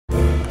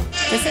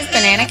This is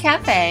Banana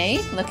Cafe,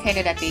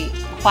 located at the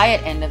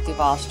quiet end of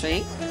Duval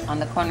Street on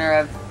the corner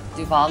of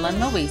Duval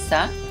and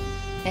Louisa.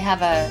 They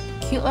have a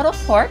cute little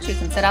porch. You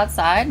can sit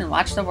outside and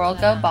watch the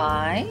world go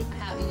by.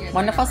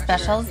 Wonderful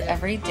specials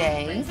every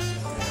day.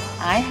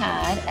 I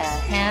had a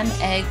ham,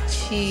 egg,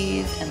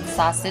 cheese, and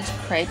sausage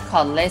crepe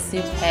called Le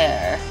Super.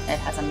 It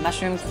has a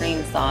mushroom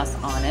cream sauce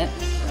on it.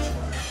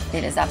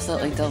 It is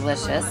absolutely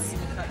delicious.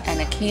 And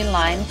a key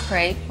lime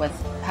crepe with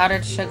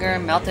powdered sugar,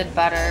 melted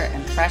butter,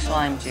 and fresh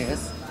lime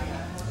juice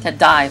to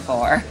die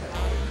for.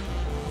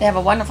 They have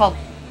a wonderful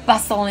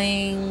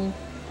bustling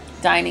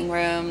dining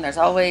room. There's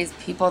always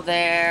people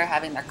there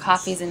having their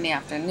coffees in the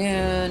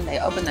afternoon. They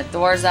open the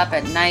doors up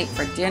at night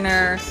for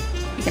dinner.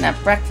 You can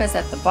have breakfast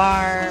at the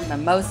bar,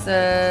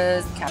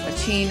 mimosas,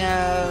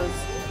 cappuccinos.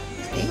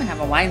 They even have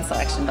a wine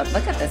selection, but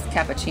look at this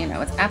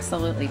cappuccino. It's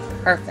absolutely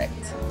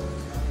perfect.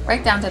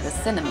 Right down to the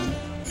cinnamon.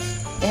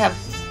 They have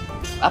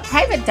a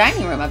private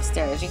dining room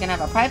upstairs. You can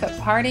have a private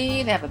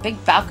party. They have a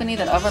big balcony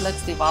that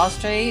overlooks Duval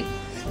Street.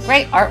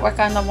 Great artwork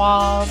on the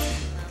walls.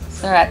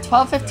 They're at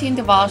 1215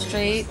 Duval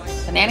Street.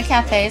 Banana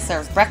Cafe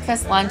serves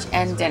breakfast, lunch,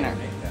 and dinner.